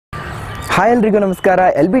Hi ಎಲ್ರಿಗೂ ನಮಸ್ಕಾರ.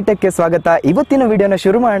 L B ಟೆಕ್ಗೆ ಸ್ವಾಗತ. ಇವತ್ತಿನ ವಿಡಿಯೋನ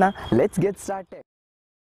ಶುರು ಮಾಡೋಣ. Let's get started.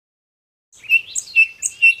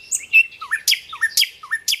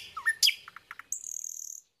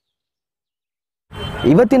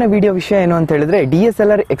 ಇವತ್ತಿನ ವಿಡಿಯೋ ವಿಷಯ ಏನು ಅಂತ ಹೇಳಿದ್ರೆ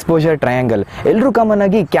DSLR ಎಕ್ಸ್ಪೋಜರ್ ಟ್ರಯಾಂಗಲ್. ಎಲ್ಲರೂ ಕಾಮನ್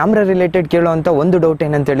ಆಗಿ ಕ್ಯಾಮ್ರಾ ರಿಲೇಟೆಡ್ ಕೇಳುವಂಥ ಒಂದು ಡೌಟ್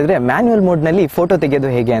ಏನಂತ ಹೇಳಿದ್ರೆ ಮ್ಯಾನ್ಯುವಲ್ ಮೋಡ್ನಲ್ಲಿ ಫೋಟೋ ತೆಗೆಯೋದು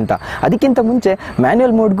ಹೇಗೆ ಅಂತ. ಅದಕ್ಕಿಂತ ಮುಂಚೆ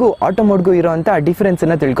ಮ್ಯಾನ್ಯುವಲ್ ಮೋಡ್ಗೂ ಆಟೋ ಮೋಡ್ಗೂ ಇರೋವಂಥ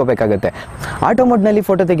ಡಿಫ್ರೆನ್ಸನ್ನು ತಿಳ್ಕೊಬೇಕಾಗುತ್ತೆ. ಆಟೋ ಮೋಡ್ನಲ್ಲಿ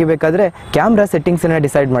ಫೋಟೋ ತೆಗಿಬೇಕಾದ್ರೆ ಕ್ಯಾಮ್ರಾ ಸೆಟ್ಟಿಂಗ್ಸನ್ನು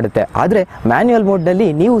ಡಿಸೈಡ್ ಮಾಡುತ್ತೆ. ಆದರೆ ಮ್ಯಾನ್ಯುವಲ್ ಮೋಡ್ನಲ್ಲಿ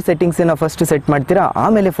ನೀವು ಸೆಟ್ಟಿಂಗ್ಸನ್ನು ಫಸ್ಟ್ ಸೆಟ್ ಮಾಡ್ತೀರಾ,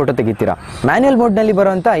 ಆಮೇಲೆ ಫೋಟೋ ತೆಗಿತೀರಾ. ಮ್ಯಾನ್ಯುವಲ್ ಮೋಡ್ನಲ್ಲಿ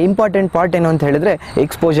ಬರುವಂಥ ಇಂಪಾರ್ಟೆಂಟ್ ಪಾರ್ಟ್ ಏನು ಅಂತ ಹೇಳಿದ್ರೆ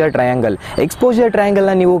ಎಕ್ಸ್ಪೋಜರ್ ಟ್ರಯಾಂಗಲ್. ಎಕ್ಸ್ಪೋಜರ್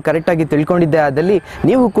ಟ್ರಯಾಂಗಲ್ನ ನೀವು ಕರೆಕ್ಟಾಗಿ ತಿಳ್ಕೊಂಡಿದ್ದೆ ಆದಲ್ಲಿ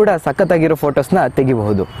ನೀವು ಕೂಡ ಸಖತ್ತಾಗಿರೋ ಫೋಟೋಸ್ನ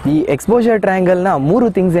ತೆಗಿಬಹುದು. ಈ ಎಕ್ಸ್ಪೋಜರ್ ಟ್ರಯಾಂಗಲ್ನ 3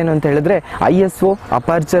 ಥಿಂಗ್ಸ್ ಏನು ಅಂತ ಹೇಳಿದ್ರೆ ISO,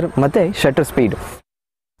 ಅಪರ್ಚರ್ ಮತ್ತೆ ಶಟರ್ ಸ್ಪೀಡ್.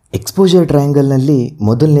 ಎಕ್ಸ್ಪೋಜರ್ ಟ್ರಯಾಂಗಲ್ನಲ್ಲಿ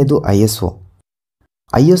ಮೊದಲನೇದು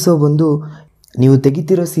ISO ಬಂದು ನೀವು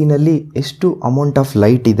ತೆಗಿತಿರೋ ಸೀನಲ್ಲಿ ಎಷ್ಟು ಅಮೌಂಟ್ ಆಫ್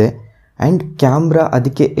ಲೈಟ್ ಇದೆ ಆ್ಯಂಡ್ ಕ್ಯಾಮ್ರಾ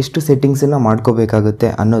ಅದಕ್ಕೆ ಎಷ್ಟು ಸೆಟ್ಟಿಂಗ್ಸನ್ನು ಮಾಡ್ಕೋಬೇಕಾಗುತ್ತೆ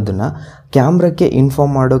ಅನ್ನೋದನ್ನು ಕ್ಯಾಮ್ರಾಕ್ಕೆ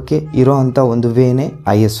ಇನ್ಫಾರ್ಮ್ ಮಾಡೋಕ್ಕೆ ಇರೋ ಅಂಥ ಒಂದು ವೇನೇ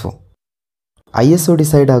ISO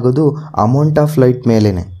ಡಿಸೈಡ್ ಆಗೋದು ಅಮೌಂಟ್ ಆಫ್ ಲೈಟ್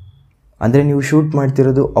ಮೇಲೇ. ಅಂದರೆ ನೀವು ಶೂಟ್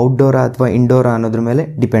ಮಾಡ್ತಿರೋದು ಔಟ್ಡೋರಾ ಅಥವಾ ಇಂಡೋರಾ ಅನ್ನೋದ್ರ ಮೇಲೆ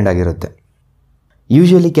ಡಿಪೆಂಡ್ ಆಗಿರುತ್ತೆ.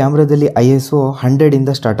 ಯೂಶ್ವಲಿ ಕ್ಯಾಮ್ರಾದಲ್ಲಿ ISO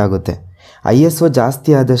 100ಇಂದ ಸ್ಟಾರ್ಟ್ ಆಗುತ್ತೆ. ISO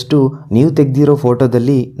ಜಾಸ್ತಿ ಆದಷ್ಟು ನೀವು ತೆಗೆದಿರೋ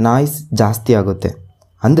ಫೋಟೋದಲ್ಲಿ ನಾಯ್ಸ್ ಜಾಸ್ತಿ ಆಗುತ್ತೆ.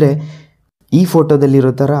 ಅಂದರೆ ಈ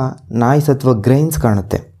ಫೋಟೋದಲ್ಲಿರೋ ಥರ ನಾಯ್ಸ್ ಅಥವಾ ಗ್ರೈನ್ಸ್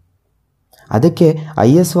ಕಾಣುತ್ತೆ. ಅದಕ್ಕೆ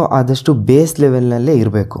ISO ಆದಷ್ಟು ಬೇಸ್ ಲೆವೆಲ್ನಲ್ಲೇ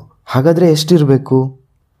ಇರಬೇಕು. ಹಾಗಾದರೆ ಎಷ್ಟಿರಬೇಕು?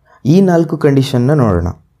 ಈ 4 ಕಂಡೀಷನ್ನ ನೋಡೋಣ.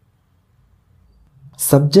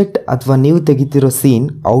 ಸಬ್ಜೆಕ್ಟ್ ಅಥವಾ ನೀವು ತೆಗಿತಿರೋ ಸೀನ್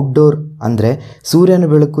ಔಟ್ಡೋರ್ ಅಂದರೆ ಸೂರ್ಯನ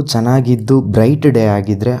ಬೆಳಕು ಚೆನ್ನಾಗಿದ್ದು ಬ್ರೈಟ್ ಡೇ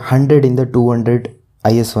ಆಗಿದ್ದರೆ 100ಇಂದ 200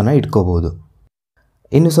 ISOನ ಇಟ್ಕೋಬೋದು.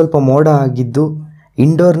 ಇನ್ನು ಸ್ವಲ್ಪ ಮೋಡ ಆಗಿದ್ದು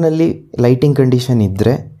ಇಂಡೋರ್ನಲ್ಲಿ ಲೈಟಿಂಗ್ ಕಂಡೀಷನ್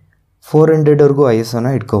ಇದ್ದರೆ 400ವರೆಗೂ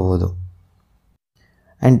ISOನ ಇಟ್ಕೋಬೋದು.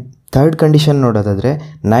 ಆ್ಯಂಡ್ ಥರ್ಡ್ ಕಂಡೀಷನ್ ನೋಡೋದಾದರೆ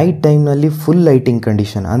ನೈಟ್ ಟೈಮ್ನಲ್ಲಿ ಫುಲ್ ಲೈಟಿಂಗ್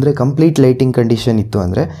ಕಂಡೀಷನ್ ಅಂದರೆ ಕಂಪ್ಲೀಟ್ ಲೈಟಿಂಗ್ ಕಂಡೀಷನ್ ಇತ್ತು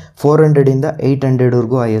ಅಂದರೆ 400ಇಂದ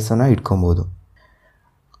 800ವರೆಗೂ ISOನ ಇಟ್ಕೊಬೋದು.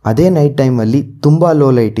 ಅದೇ ನೈಟ್ ಟೈಮಲ್ಲಿ ತುಂಬ ಲೋ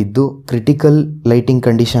ಲೈಟ್ ಇದ್ದು ಕ್ರಿಟಿಕಲ್ ಲೈಟಿಂಗ್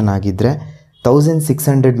ಕಂಡೀಷನ್ ಆಗಿದ್ದರೆ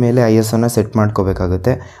 1600 ಮೇಲೆ ISOನ ಸೆಟ್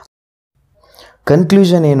ಮಾಡ್ಕೋಬೇಕಾಗುತ್ತೆ.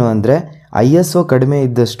 ಕನ್ಕ್ಲೂಷನ್ ಏನು ಅಂದರೆ ISO ಕಡಿಮೆ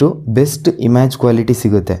ಇದ್ದಷ್ಟು ಬೆಸ್ಟ್ ಇಮೇಜ್ ಕ್ವಾಲಿಟಿ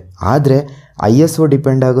ಸಿಗುತ್ತೆ. ಆದರೆ ISO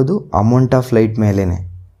ಡಿಪೆಂಡ್ ಆಗೋದು ಅಮೌಂಟ್ ಆಫ್ ಲೈಟ್ ಮೇಲೇ.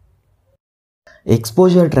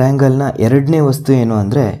 ಎಕ್ಸ್ಪೋಜರ್ ಟ್ರಯಾಂಗಲ್ನ ಎರಡನೇ ವಸ್ತು ಏನು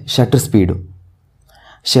ಅಂದರೆ shutter speed.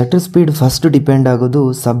 Shutter speed first depend ಆಗೋದು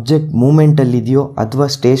ಸಬ್ಜೆಕ್ಟ್ ಮೂಮೆಂಟಲ್ಲಿದೆಯೋ ಅಥವಾ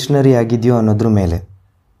ಸ್ಟೇಷ್ನರಿ ಆಗಿದೆಯೋ ಅನ್ನೋದ್ರ ಮೇಲೆ.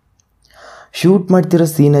 ಶೂಟ್ ಮಾಡ್ತಿರೋ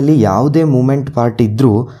ಸೀನಲ್ಲಿ ಯಾವುದೇ ಮೂಮೆಂಟ್ ಪಾರ್ಟ್ ಇದ್ದರೂ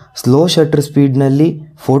ಸ್ಲೋ ಶಟರ್ ಸ್ಪೀಡ್ನಲ್ಲಿ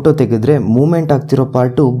ಫೋಟೋ ತೆಗೆದ್ರೆ ಮೂಮೆಂಟ್ ಆಗ್ತಿರೋ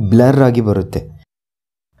ಪಾರ್ಟು ಬ್ಲರ್ ಆಗಿ ಬರುತ್ತೆ.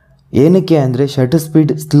 ಏನಕ್ಕೆ ಅಂದರೆ ಶಟರ್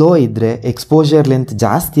ಸ್ಪೀಡ್ ಸ್ಲೋ ಇದ್ದರೆ ಎಕ್ಸ್ಪೋಜರ್ ಲೆಂತ್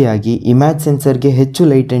ಜಾಸ್ತಿ ಆಗಿ ಇಮ್ಯಾಜ್ ಸೆನ್ಸರ್ಗೆ ಹೆಚ್ಚು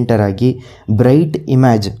ಲೈಟ್ ಎಂಟರ್ ಆಗಿ ಬ್ರೈಟ್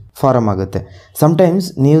ಇಮ್ಯಾಜ್ ಫಾರಮ್ ಆಗುತ್ತೆ.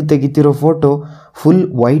 ಸಮ್ಟೈಮ್ಸ್ ನೀವು ತೆಗಿತಿರೋ ಫೋಟೋ ಫುಲ್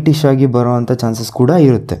ವೈಟಿಶ್ ಆಗಿ ಬರೋ ಅಂಥ ಚಾನ್ಸಸ್ ಕೂಡ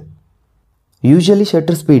ಇರುತ್ತೆ. ಯೂಶ್ವಲಿ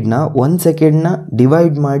ಶಟರ್ ಸ್ಪೀಡ್ನ 1 ಸೆಕೆಂಡ್ನ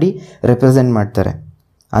ಡಿವೈಡ್ ಮಾಡಿ ರೆಪ್ರೆಸೆಂಟ್ ಮಾಡ್ತಾರೆ.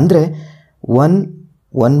 ಅಂದರೆ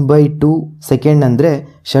 1/2 ಸೆಕೆಂಡ್ ಅಂದರೆ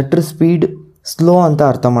ಶಟರ್ ಸ್ಪೀಡ್ ಸ್ಲೋ ಅಂತ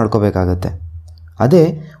ಅರ್ಥ ಮಾಡ್ಕೋಬೇಕಾಗತ್ತೆ. ಅದೇ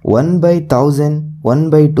 1/1000,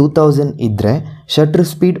 1/2000 ಇದ್ದರೆ ಶಟರ್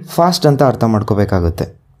ಸ್ಪೀಡ್ ಫಾಸ್ಟ್ ಅಂತ ಅರ್ಥ ಮಾಡ್ಕೋಬೇಕಾಗುತ್ತೆ.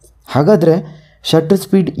 ಹಾಗಾದರೆ ಶಟರ್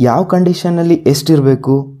ಸ್ಪೀಡ್ ಯಾವ ಕಂಡೀಷನಲ್ಲಿ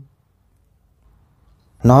ಎಷ್ಟಿರಬೇಕು?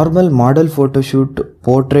 Normal model photoshoot,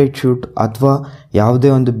 portrait shoot ಅಥವಾ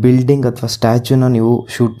ಯಾವುದೇ ಒಂದು ಬಿಲ್ಡಿಂಗ್ ಅಥವಾ ಸ್ಟ್ಯಾಚ್ಯೂನ ನೀವು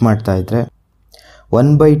ಶೂಟ್ ಮಾಡ್ತಾಯಿದ್ರೆ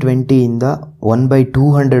 1/20ಇಂದ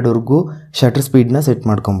 1/200ವರೆಗೂ ಶಟರ್ ಸ್ಪೀಡ್ನ ಸೆಟ್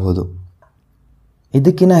ಮಾಡ್ಕೊಬೋದು.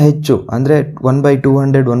 ಇದಕ್ಕಿಂತ ಹೆಚ್ಚು ಅಂದರೆ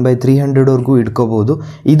 1/200, 1/300ವರೆಗೂ ಇಟ್ಕೋಬೋದು.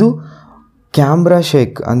 ಇದು ಕ್ಯಾಮ್ರಾ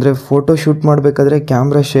ಶೇಕ್ ಅಂದರೆ ಫೋಟೋ ಶೂಟ್ ಮಾಡಬೇಕಾದ್ರೆ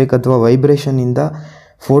ಕ್ಯಾಮ್ರಾ ಶೇಕ್ ಅಥವಾ ವೈಬ್ರೇಷನಿಂದ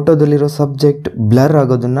ಫೋಟೋದಲ್ಲಿರೋ ಸಬ್ಜೆಕ್ಟ್ ಬ್ಲರ್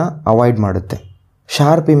ಆಗೋದನ್ನು ಅವಾಯ್ಡ್ ಮಾಡುತ್ತೆ.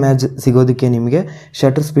 ಶಾರ್ಪ್ ಇಮೇಜ್ ಸಿಗೋದಕ್ಕೆ ನಿಮಗೆ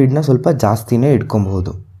ಶಟರ್ ಸ್ಪೀಡ್ನ ಸ್ವಲ್ಪ ಜಾಸ್ತಿನೇ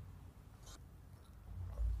ಇಟ್ಕೊಬಹುದು.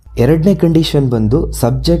 ಎರಡನೇ ಕಂಡೀಷನ್ ಬಂದು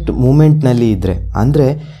ಸಬ್ಜೆಕ್ಟ್ ಮೂಮೆಂಟ್ನಲ್ಲಿ ಇದ್ದರೆ, ಅಂದರೆ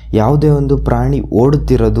ಯಾವುದೇ ಒಂದು ಪ್ರಾಣಿ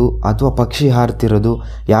ಓಡುತ್ತಿರೋದು ಅಥವಾ ಪಕ್ಷಿ ಹಾರ್ತಿರೋದು,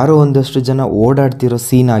 ಯಾರೋ ಒಂದಷ್ಟು ಜನ ಓಡಾಡ್ತಿರೋ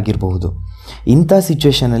ಸೀನ್ ಆಗಿರಬಹುದು. ಇಂಥ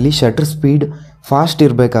ಸಿಚುವೇಷನಲ್ಲಿ ಶಟರ್ ಸ್ಪೀಡ್ ಫಾಸ್ಟ್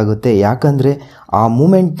ಇರಬೇಕಾಗುತ್ತೆ. ಯಾಕಂದರೆ ಆ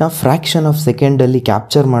ಮೂಮೆಂಟ್ನ ಫ್ರ್ಯಾಕ್ಷನ್ ಆಫ್ ಸೆಕೆಂಡಲ್ಲಿ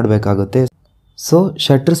ಕ್ಯಾಪ್ಚರ್ ಮಾಡಬೇಕಾಗುತ್ತೆ. ಸೊ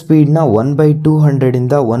ಶಟರ್ ಸ್ಪೀಡ್ನ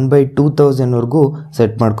 1/200ಇಂದ 1/2000ವರೆಗೂ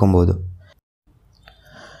ಸೆಟ್ ಮಾಡ್ಕೊಬೋದು.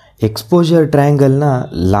 ಎಕ್ಸ್ಪೋಜರ್ ಟ್ರಯಾಂಗಲ್ನ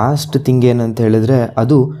ಲಾಸ್ಟ್ ಥಿಂಗ್ ಏನಂತ ಹೇಳಿದ್ರೆ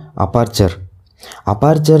ಅದು ಅಪರ್ಚರ್.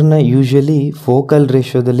 ಅಪರ್ಚರ್ನ ಯೂಶ್ವಲಿ ಫೋಕಲ್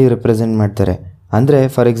ರೇಷಿಯೋದಲ್ಲಿ ರೆಪ್ರೆಸೆಂಟ್ ಮಾಡ್ತಾರೆ. ಅಂದರೆ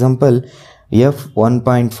ಫಾರ್ ಎಕ್ಸಾಂಪಲ್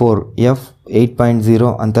f1.4, f8.0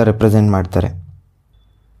 ಅಂತ ರೆಪ್ರೆಸೆಂಟ್ ಮಾಡ್ತಾರೆ.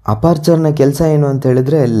 ಅಪರ್ಚರ್ನ ಕೆಲಸ ಏನು ಅಂತ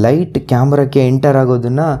ಹೇಳಿದ್ರೆ ಲೈಟ್ ಕ್ಯಾಮ್ರಾಕ್ಕೆ ಎಂಟರ್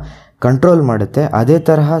ಆಗೋದನ್ನು ಕಂಟ್ರೋಲ್ ಮಾಡುತ್ತೆ. ಅದೇ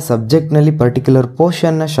ತರಹ ಸಬ್ಜೆಕ್ಟ್ನಲ್ಲಿ ಪರ್ಟಿಕ್ಯುಲರ್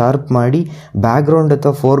ಪೋರ್ಷನ್ನ ಶಾರ್ಪ್ ಮಾಡಿ ಬ್ಯಾಕ್ಗ್ರೌಂಡ್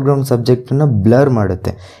ಅಥವಾ ಫೋರ್ಗ್ರೌಂಡ್ ಸಬ್ಜೆಕ್ಟನ್ನು ಬ್ಲರ್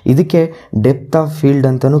ಮಾಡುತ್ತೆ. ಇದಕ್ಕೆ ಡೆಪ್ತ್ ಆಫ್ ಫೀಲ್ಡ್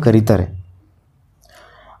ಅಂತಲೂ ಕರೀತಾರೆ.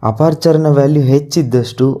 ಅಪಾರ್ಚರ್ನ ವ್ಯಾಲ್ಯೂ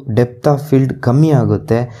ಹೆಚ್ಚಿದ್ದಷ್ಟು ಡೆಪ್ತ್ ಆಫ್ ಫೀಲ್ಡ್ ಕಮ್ಮಿ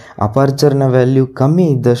ಆಗುತ್ತೆ, ಅಪಾರ್ಚರ್ನ ವ್ಯಾಲ್ಯೂ ಕಮ್ಮಿ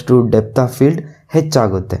ಇದ್ದಷ್ಟು ಡೆಪ್ತ್ ಆಫ್ ಫೀಲ್ಡ್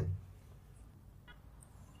ಹೆಚ್ಚಾಗುತ್ತೆ.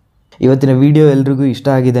 ಇವತ್ತಿನ ವಿಡಿಯೋ ಎಲ್ರಿಗೂ ಇಷ್ಟ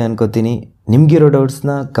ಆಗಿದೆ ಅನ್ಕೋತೀನಿ. ನಿಮಗಿರೋ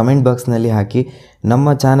ಡೌಟ್ಸ್ನ ಕಮೆಂಟ್ ಬಾಕ್ಸ್ನಲ್ಲಿ ಹಾಕಿ.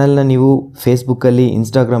 ನಮ್ಮ ಚಾನಲ್ನ ನೀವು ಫೇಸ್ಬುಕ್ಕಲ್ಲಿ,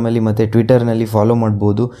 ಇನ್ಸ್ಟಾಗ್ರಾಮಲ್ಲಿ ಮತ್ತು ಟ್ವಿಟರ್ನಲ್ಲಿ ಫಾಲೋ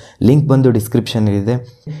ಮಾಡ್ಬೋದು. ಲಿಂಕ್ ಬಂದು ಡಿಸ್ಕ್ರಿಪ್ಷನಲ್ಲಿದೆ.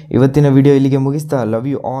 ಇವತ್ತಿನ ವಿಡಿಯೋ ಇಲ್ಲಿಗೆ ಮುಗಿಸ್ತಾ, love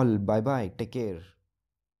you all, bye bye, take care.